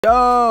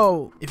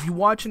Yo, if you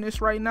watching this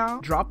right now,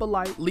 drop a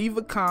like, leave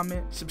a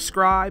comment,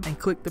 subscribe, and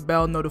click the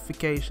bell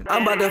notification.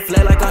 I'm about to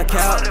flare like on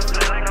Cap.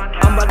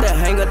 I'm about to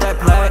hang up that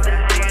plaque.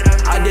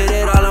 I did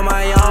it all on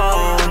my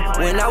own.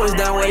 When I was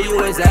down where you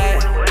was at.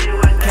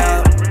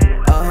 Cap,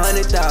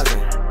 100,000.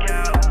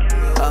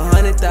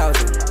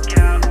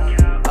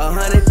 100,000.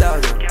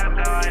 100,000.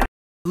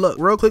 Look,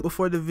 real quick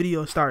before the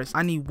video starts,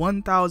 I need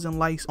 1,000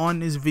 likes on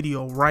this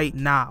video right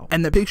now.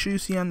 And the picture you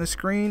see on the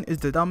screen is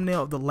the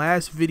thumbnail of the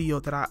last video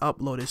that I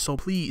uploaded. So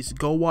please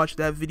go watch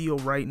that video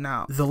right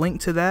now. The link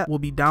to that will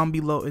be down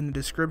below in the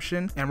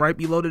description. And right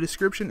below the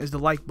description is the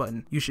like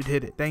button. You should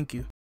hit it. Thank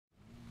you.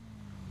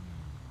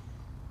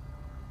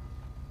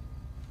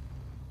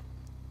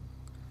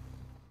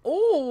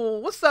 Oh,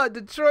 what's up,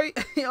 Detroit?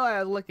 Yo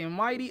ass looking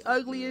mighty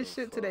ugly as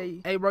shit today.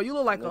 Hey, bro, you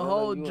look like a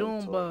whole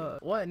June bug.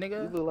 What,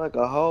 nigga? You look like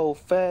a whole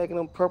fag in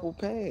them purple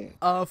pants.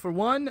 For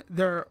one,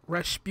 they're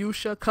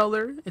Respucia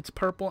color. It's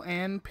purple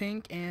and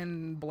pink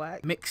and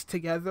black mixed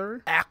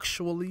together,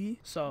 actually.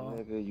 So,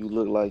 Nigga, you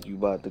look like you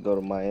about to go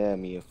to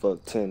Miami and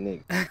fuck 10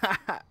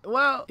 niggas.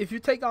 well, if you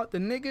take out the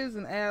niggas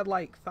and add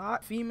like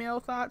female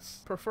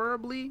thoughts,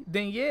 preferably,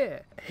 then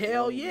yeah,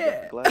 hell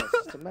yeah.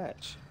 Glasses to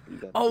match.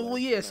 Oh well,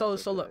 yeah. So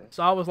look.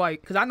 So I was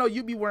like, cause I know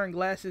you be wearing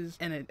glasses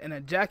and a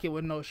jacket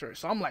with no shirt.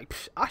 So I'm like,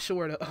 psh, I should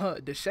wear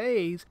the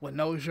shades with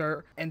no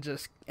shirt and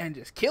just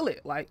kill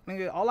it. Like,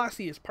 nigga, all I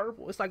see is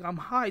purple. It's like I'm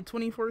high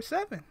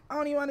 24/7. I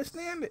don't even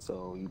understand it.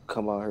 So you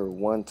come out here with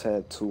one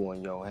tattoo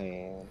on your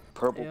hand,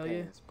 purple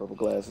pants, purple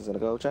glasses, and a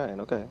gold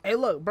chain. Okay. Hey,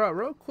 look, bro,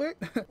 real quick.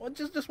 Well,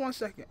 just 1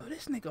 second. Oh,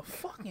 this nigga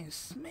fucking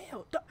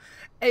smell.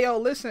 Hey, yo,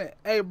 listen.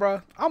 Hey,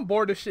 bro, I'm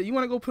bored of shit. You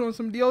wanna go put on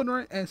some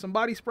deodorant and some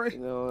body spray? You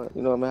know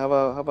what, man?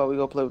 How about we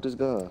go play with this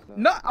gun?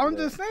 No, I'm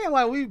just saying,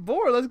 like, we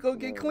bored. Let's go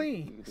get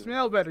clean.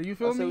 Smell better. You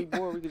feel me? We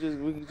bored. We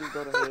could just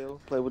go to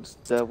hell, play with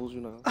the devils, you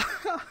know.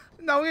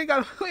 No, we ain't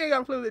gotta play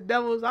with the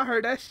devils. I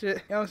heard that shit.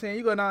 You know what I'm saying?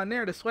 You go down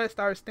there, the sweat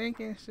starts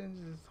stinking. Shit's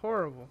just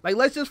horrible. Like,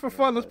 let's just for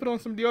fun, let's put on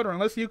some deodorant.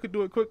 Let's see who could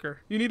do it quicker.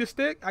 You need a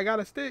stick? I got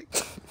a stick.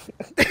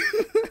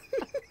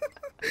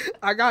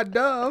 I got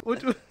Dove.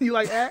 What you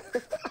like, Axe?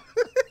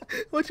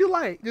 What you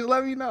like? Just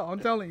let me know. I'm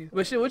telling you.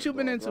 But shit, what you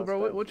been into,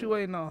 bro? What you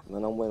waiting on?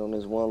 Man, I'm waiting on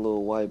this one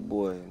little white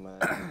boy, man.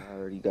 I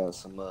heard he got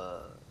some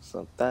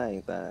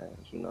things,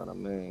 you know what I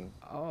mean?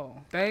 Oh,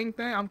 thing?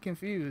 I'm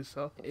confused.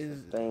 So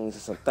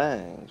some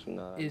things, you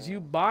know. Is you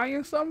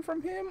buying something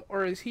from him,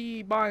 or is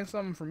he buying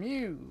something from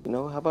you? You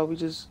know, how about we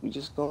just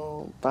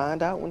gonna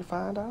find out when we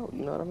find out,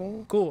 you know what I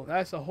mean? Cool.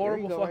 That's a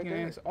horrible fucking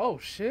answer. Oh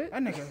shit,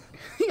 that nigga,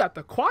 he got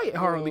the quiet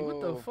Harley.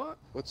 What the fuck?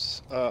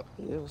 What's up?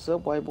 Yeah, what's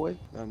up, white boy?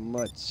 Not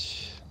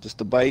much.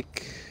 Just a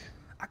bike.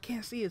 I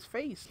can't see his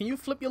face. Can you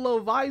flip your little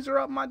visor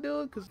up, my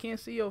dude? Cause I can't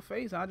see your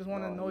face. I just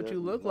want to know what you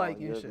look like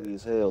and shit. Ugly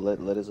as hell.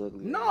 Let his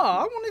ugly. No,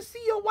 I want to see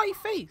your white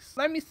face.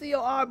 Let me see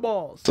your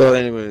eyeballs. So,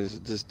 anyways,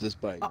 this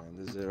bike, man.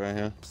 This is it right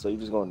here. So you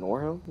just gonna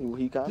ignore him?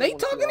 He got. They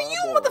talking to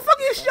you, motherfucker.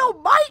 It's your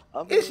bike.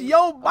 It's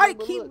your bike.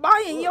 Keep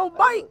buying your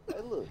bike.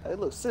 Hey,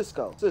 look,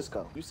 Cisco. You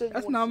said you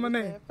that's want not to my see the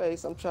name. man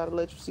face. I'm trying to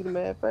let you see the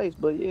man face,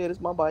 but yeah, this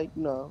my bike,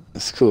 you know.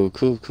 That's cool,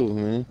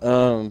 man.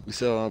 We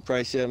sell on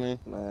price yet, man?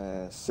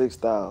 Man,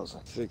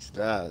 6,000.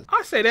 6,000.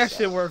 I say that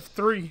shit worth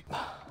 3.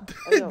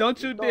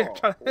 Don't you dare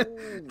try.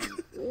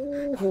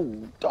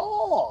 Ooh,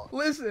 dog.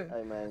 Listen.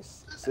 Hey man,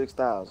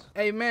 6,000.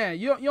 Hey man,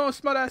 you don't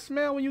smell that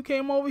smell when you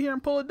came over here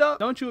and pulled it up?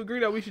 Don't you agree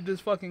that we should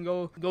just fucking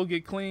go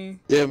get clean?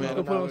 Yeah, man.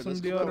 Go put on some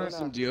deodorant.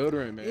 Some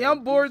deodorant, man. Yeah,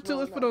 I'm bored too.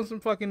 Let's put on some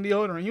fucking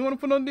deodorant. You want to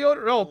put on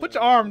deodorant? Oh, put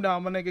your arm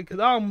down, my nigga, cause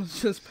I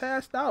almost just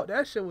passed out.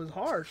 That shit was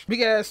harsh.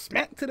 Big ass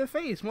smack to the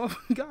face,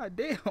 motherfucker. God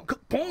damn.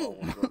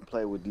 Boom.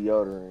 Play with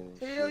deodorant.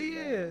 Hell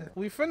yeah.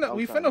 We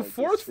finna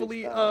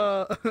forcefully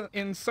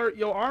insert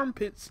your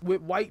armpits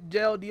with white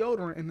gel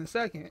deodorant in a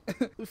second.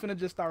 We finna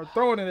just start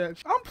throwing it at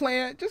you. I'm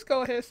playing. Just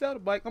go ahead, sell the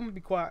bike. I'm gonna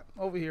be quiet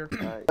over here.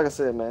 Right. Like I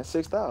said, man,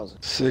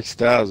 6,000.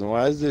 6,000.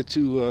 Why is there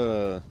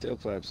 2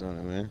 tailpipes on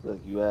it, man? Look,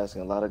 you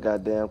asking a lot of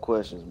goddamn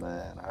questions,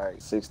 man. All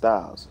right,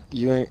 6,000.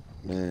 You ain't.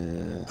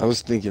 Man, I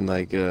was thinking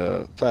like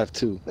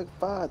 5'2". Like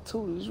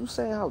 5'2". Is you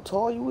saying how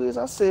tall you is?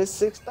 I said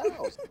 6,000.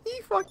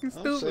 You fucking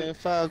stupid. I'm saying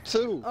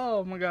 5'2".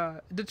 Oh my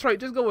god,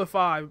 Detroit, just go with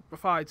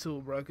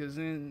 5'2", bro. Cause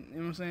then you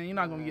know what I'm saying, you're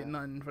not gonna get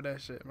nothing for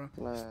that shit, bro.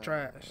 It's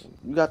trash.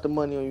 You got the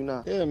money on you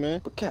now? Yeah, man.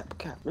 But Cap,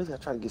 really I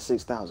tried to get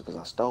 6,000 because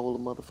I stole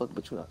the motherfucker.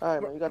 But you know, all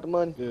right, man, you got the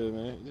money? Yeah,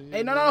 man.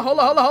 Hey, no, hold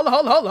up.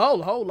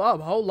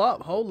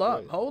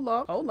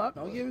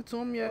 Don't give it to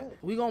him yet.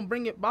 We gonna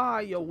bring it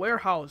by your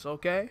warehouse,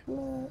 okay?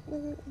 Man,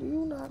 nigga, do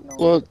you not know?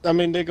 Well, I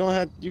mean, you're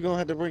gonna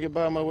have to bring it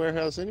by my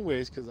warehouse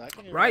anyways, cause I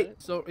can't. Right.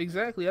 So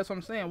exactly, that's what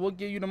I'm saying. We'll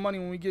give you the money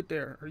when we get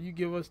there, or you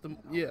give us the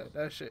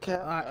that shit.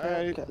 Cap,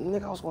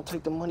 nigga, I was gonna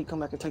take the money, come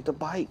back and take the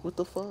bike. What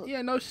the fuck?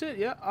 Yeah, no shit.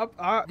 Yeah,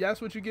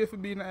 that's what you get for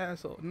being an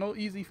asshole. No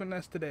easy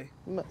finesse today.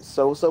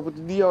 So what's up with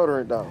the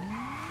deodorant though?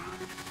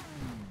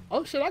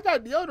 Oh shit, I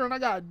got deodorant. I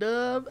got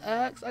Dove,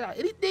 Axe. I got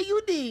anything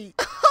you need.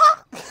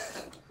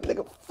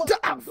 Nigga,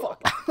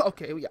 fuck.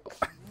 Okay, we out.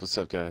 What's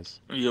up, guys?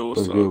 Yo,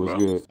 what's up,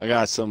 bro? I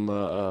got some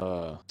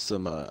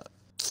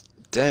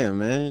damn,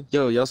 man.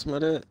 Yo, y'all smell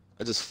that?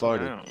 I just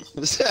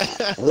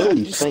farted. Oh,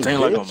 you You stink, stink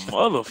like a bitch.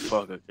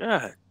 motherfucker.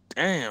 God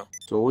damn.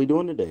 So what we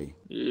doing today?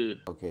 Yeah.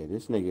 Okay,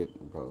 this nigga,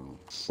 bro.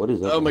 What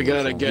is up? Oh my with him,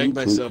 god, I son? gagged He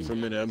myself tweaking. for a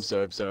minute. I'm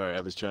sorry.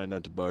 I was trying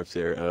not to barf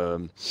there.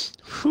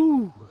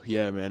 Whew.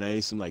 Yeah, man, I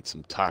ate some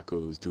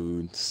tacos,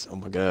 dude. Oh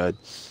my god.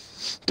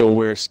 Don't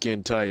wear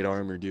skin tight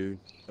armor, dude.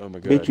 Oh my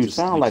god. Bitch, you just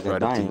sound leaks like a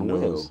right up to the dying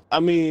nose. whale. I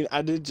mean,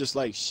 I did just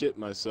like shit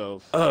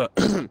myself. On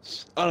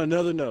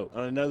another note,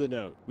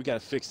 we gotta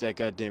fix that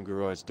goddamn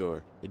garage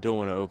door. It don't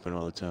want to open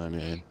all the time,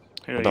 man.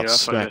 Hell About yeah, to I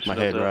smack fucking my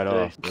shit head up right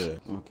that day. off.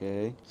 Yeah.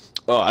 Okay.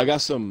 Oh, I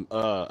got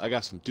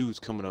some dudes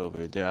coming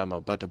over there. I'm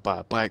about to buy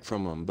a bike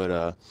from them,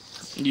 but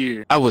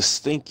Yeah. I was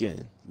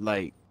thinking,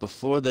 like,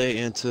 before they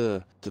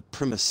enter the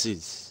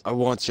premises, I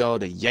want y'all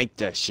to yank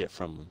that shit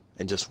from them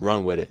and just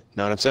run with it.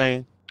 Know what I'm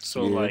saying?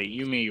 So Yeah. like,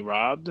 you mean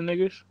rob the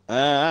niggas?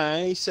 I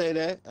ain't say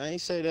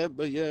that,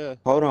 but yeah.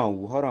 Hold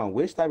on.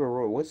 Which type of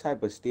road? What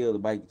type of steel the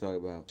bike you talking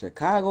about?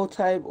 Chicago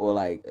type or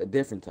like a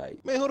different type?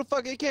 Man, who the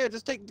fuck you care?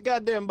 Just take the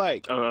goddamn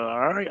bike. All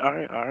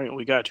right.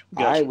 We got you. We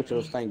got Alright, you. with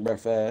your stink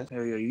breath ass.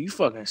 Hell yeah, you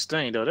fucking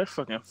stink though. That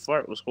fucking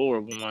fart was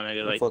horrible, my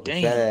nigga. Like,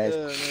 Fucking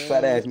damn.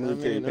 fat ass I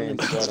military mean,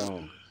 pants you got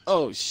on.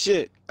 Oh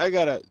shit! I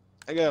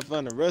gotta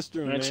find a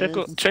restroom, Man,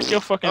 man. check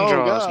your fucking Oh,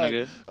 drawers, God.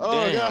 nigga.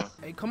 Oh Damn. god.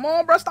 Hey, come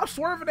on, bro. Stop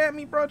swerving at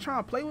me, bro.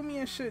 Trying to play with me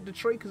and shit,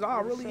 Detroit, because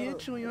I'll really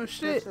hit you and your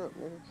shit.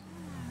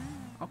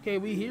 Okay,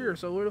 we here,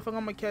 so where the fuck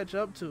I'm gonna catch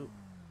up to?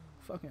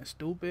 Fucking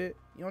stupid.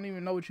 You don't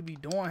even know what you be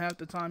doing half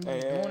the time. You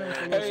be doing it.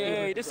 So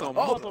Hey, this a oh,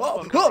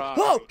 motherfucking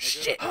robbery,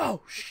 shit.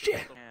 Oh,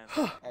 shit.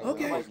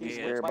 Okay.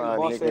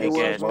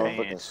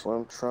 Motherfucking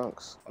swim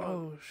trunks.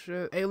 Oh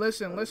shit. Hey,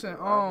 listen. What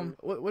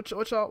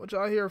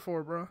y'all here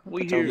for, bro?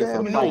 We here.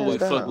 damn You know what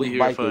bike fuck we Whose here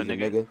bike for, is it,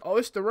 nigga. Oh,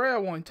 it's the red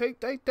one. Take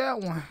that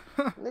one.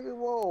 Nigga,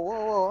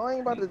 whoa. I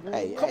ain't about to.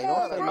 Hey, Come hey,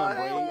 on, don't say bro. no That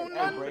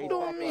ain't braids. nothing Braids, to do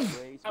back with up, me.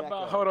 braids, How back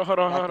about up. hold on,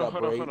 Back up,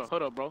 bro. braids.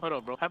 Hold on,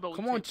 bro. How about we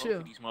Come on, take chill.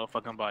 both of these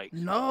motherfucking bikes?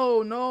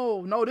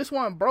 No. This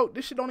one broke.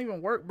 This shit don't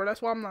even work, bro.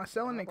 That's why I'm not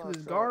selling it, because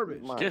it's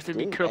garbage. Just to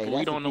be Dude, careful, Hey, we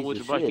that's a don't know piece which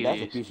of bike shit. it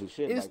That's a is. piece of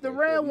shit. It's like the that.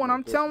 red We one, gonna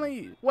I'm fix telling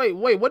it. you. Wait,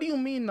 what do you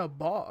mean the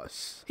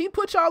boss? He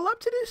put y'all up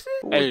to this shit?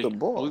 Who was Hey, the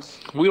boss?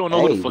 we don't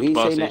know who the fuck we the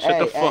boss say is. no- Shut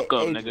the hey, fuck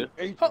up, Adrian, nigga.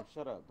 Adrian,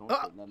 shut up. Don't say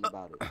nothing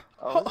about it.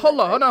 Hold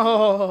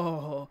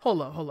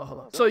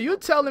on. So you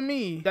telling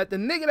me that the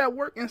nigga that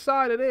work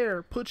inside of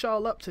there put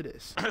y'all up to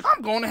this?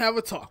 I'm going to have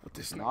a talk with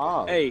this nigga.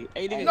 Nah. Hey,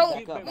 nigga. No,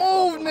 back up,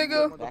 move, back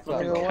nigga. up, back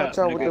Nigga, up. watch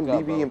out with them Back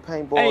up, BB and bro.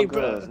 paintball Hey,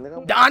 guns, bro.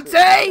 nigga.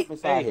 Dante!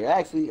 Inside here.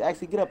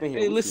 Actually, get up in here.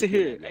 Hey, We listen can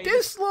here. figure it out.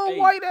 This little Hey,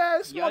 white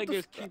ass y'all motherfucker.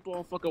 just keep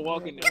on fucking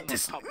walking. Get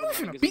this. I'm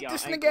finna beat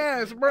this nigga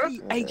ass, bro.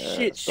 Hey,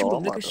 shit, so shoot him,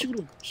 I'm about nigga,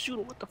 to- shoot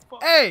him. What the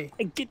fuck? Hey,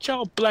 Hey, get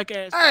y'all black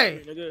ass Hey.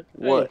 out here, nigga.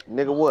 What?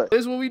 Nigga, what?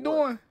 this what we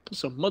doing?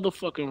 It's a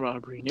motherfucking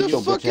robbery, What the nigga.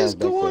 Yo, fuck bitch ass is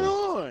back going there.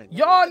 on?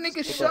 Y'all niggas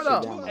that shut shit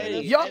up. down,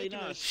 Hey, Y'all, hey,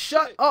 nah,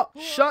 shut up. Who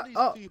are Shut these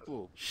up.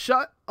 people?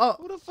 Shut up.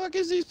 Who the fuck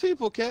is these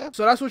people, Cap?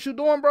 So that's what you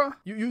doing, bro?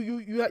 You I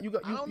don't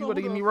know about who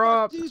to get the me fuck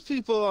robbed? these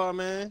people are,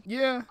 man.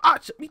 Yeah.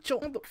 Beat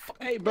your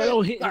motherfucker. Hey, bro,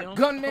 don't hit me. Got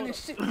gunmen and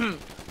shit.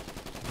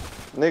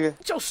 Nigga.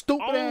 Get your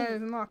stupid Oh. ass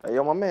knock. Hey,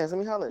 yo, my man, let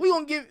me holler. We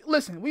gonna give.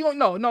 Listen, we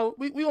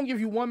gonna give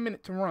you 1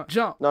 minute to run.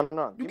 Jump. No.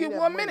 You Give get me that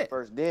 1 money minute.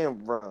 first,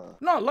 then run.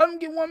 No, let him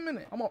get 1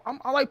 minute.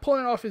 I like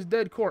pulling it off his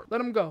dead corpse. Let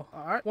him go.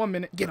 All right, 1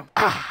 minute. Get him.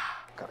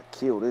 Gotta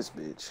kill this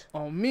bitch.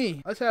 On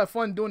me. Let's have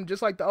fun doing it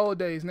just like the old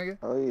days, nigga.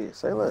 Oh yeah,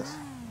 say less.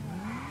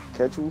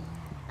 Catch you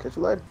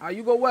later. Alright,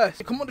 you go west.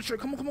 Hey, come on,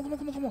 Detroit. Come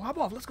on. Hop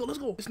off. Let's go. This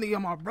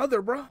nigga my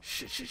brother, bro.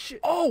 Shit.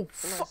 Oh,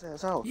 fuck. Nice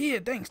ass out. Yeah,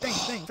 thanks.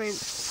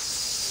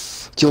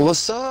 Yo,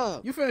 what's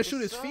up? You finna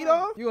shoot his feet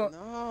off? You gonna?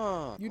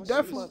 No. You What's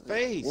definitely- his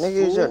face. Nigga,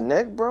 is your fool?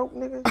 neck broke,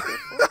 nigga?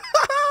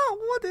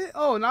 What the?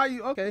 Oh, now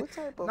you okay? What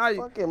type of Now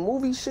you. fucking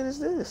movie shit is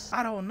this?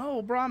 I don't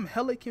know, bro. I'm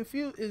hella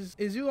confused.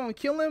 Is you gonna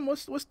kill him?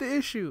 What's the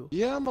issue?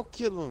 Yeah, I'm gonna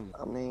kill him.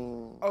 I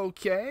mean,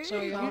 Okay.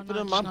 You keep it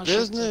in my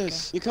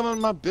business. You come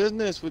in my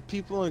business with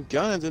people and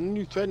guns, and then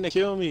you threaten to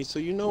kill me. So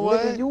you know what?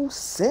 nigga, you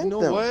sent You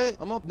know them.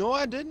 what? No,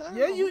 I didn't. I don't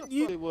Yeah, know who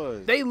the fuck it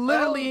was. They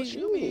literally,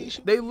 shoot me.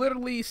 they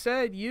literally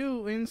said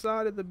you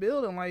inside of the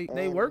building, like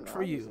they And worked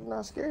for I'm you.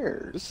 not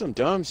scared. This is some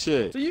dumb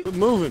shit. So you- Quit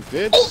moving,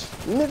 bitch.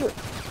 Nigga,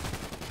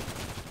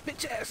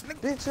 Bitch ass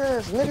nigga. bitch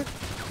ass nigga.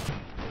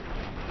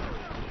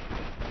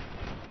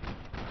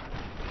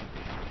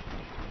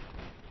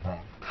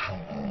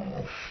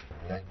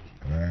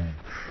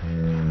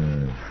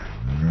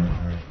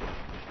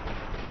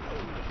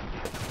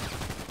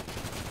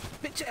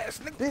 Bitch ass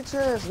nigga. Bitch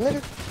ass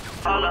nigga.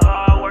 All the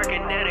hard work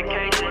and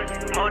dedication,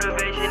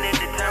 motivation and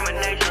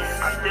determination.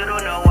 I still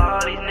don't know why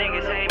all these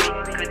niggas hate me,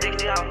 cause they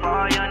see how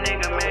far a young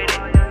nigga made it.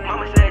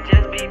 Mama said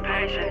just be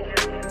patient.